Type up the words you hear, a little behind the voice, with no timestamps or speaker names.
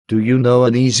Do you know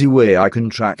an easy way I can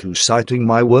track who's citing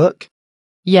my work?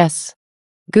 Yes.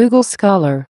 Google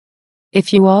Scholar.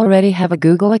 If you already have a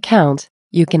Google account,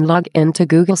 you can log into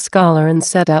Google Scholar and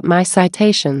set up My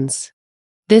Citations.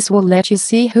 This will let you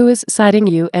see who is citing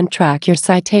you and track your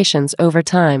citations over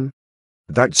time.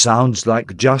 That sounds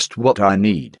like just what I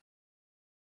need.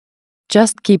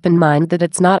 Just keep in mind that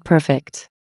it's not perfect.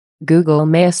 Google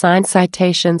may assign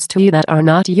citations to you that are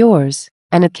not yours,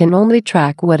 and it can only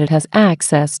track what it has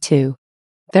access to.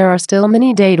 There are still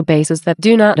many databases that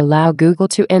do not allow Google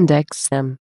to index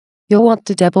them. You'll want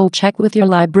to double-check with your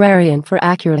librarian for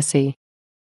accuracy.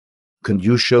 Can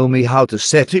you show me how to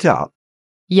set it up?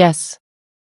 Yes.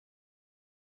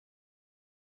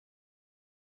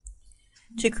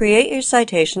 To create your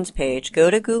citations page, go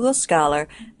to Google Scholar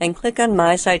and click on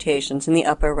My Citations in the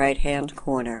upper right-hand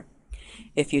corner.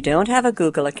 If you don't have a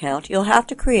Google account, you'll have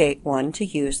to create one to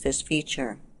use this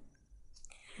feature.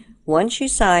 Once you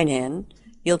sign in,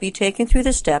 you'll be taken through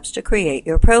the steps to create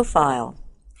your profile.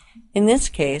 In this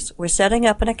case, we're setting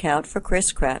up an account for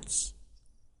Chris Kretz.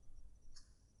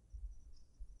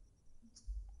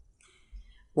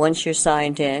 Once you're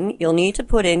signed in, you'll need to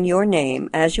put in your name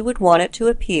as you would want it to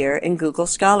appear in Google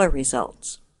Scholar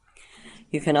results.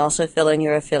 You can also fill in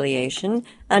your affiliation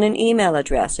and an email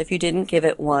address if you didn't give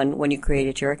it one when you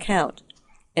created your account.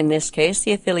 In this case,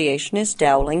 the affiliation is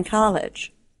Dowling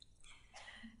College.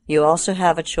 You also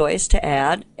have a choice to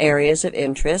add areas of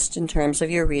interest in terms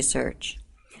of your research,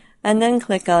 and then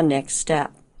click on Next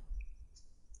Step.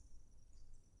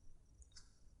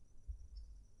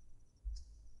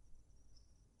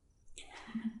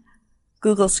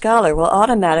 Google Scholar will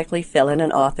automatically fill in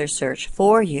an author search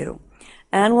for you,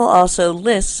 and will also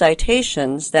list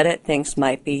citations that it thinks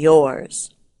might be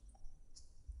yours.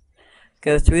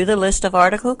 Go through the list of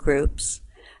article groups,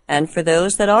 and for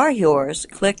those that are yours,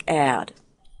 click Add.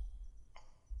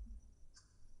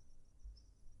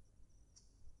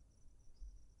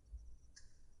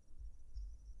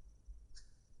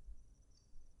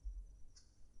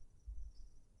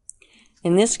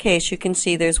 In this case, you can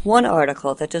see there's one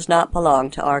article that does not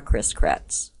belong to our Chris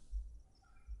Kretz.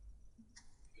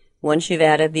 Once you've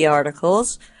added the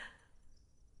articles,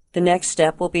 the next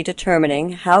step will be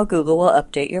determining how Google will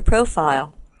update your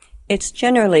profile. It's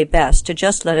generally best to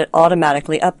just let it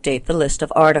automatically update the list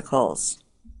of articles.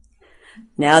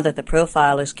 Now that the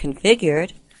profile is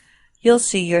configured, you'll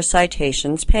see your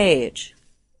citations page.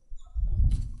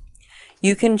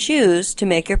 You can choose to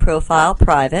make your profile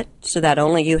private so that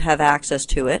only you have access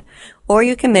to it, or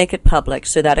you can make it public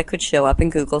so that it could show up in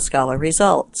Google Scholar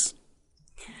results.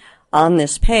 On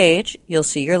this page, you'll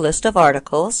see your list of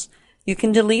articles. You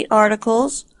can delete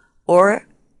articles, or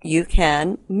you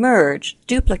can merge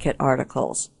duplicate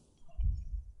articles.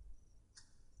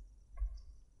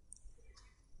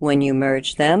 When you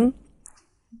merge them,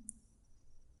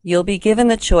 you'll be given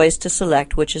the choice to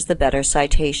select which is the better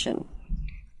citation.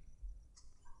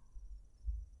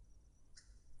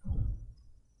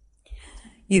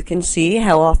 You can see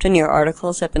how often your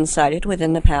articles have been cited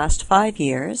within the past 5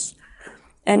 years,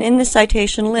 and in the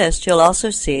citation list you'll also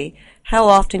see how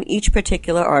often each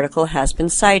particular article has been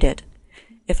cited.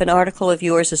 If an article of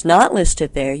yours is not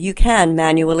listed there, you can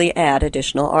manually add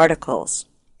additional articles.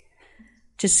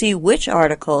 To see which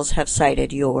articles have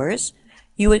cited yours,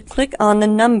 you would click on the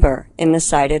number in the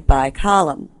Cited By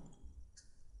column.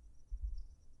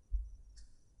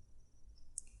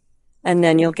 And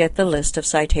then you'll get the list of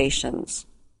citations.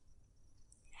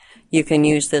 You can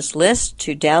use this list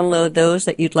to download those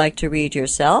that you'd like to read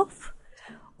yourself,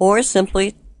 or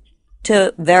simply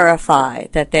to verify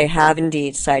that they have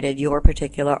indeed cited your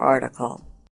particular article.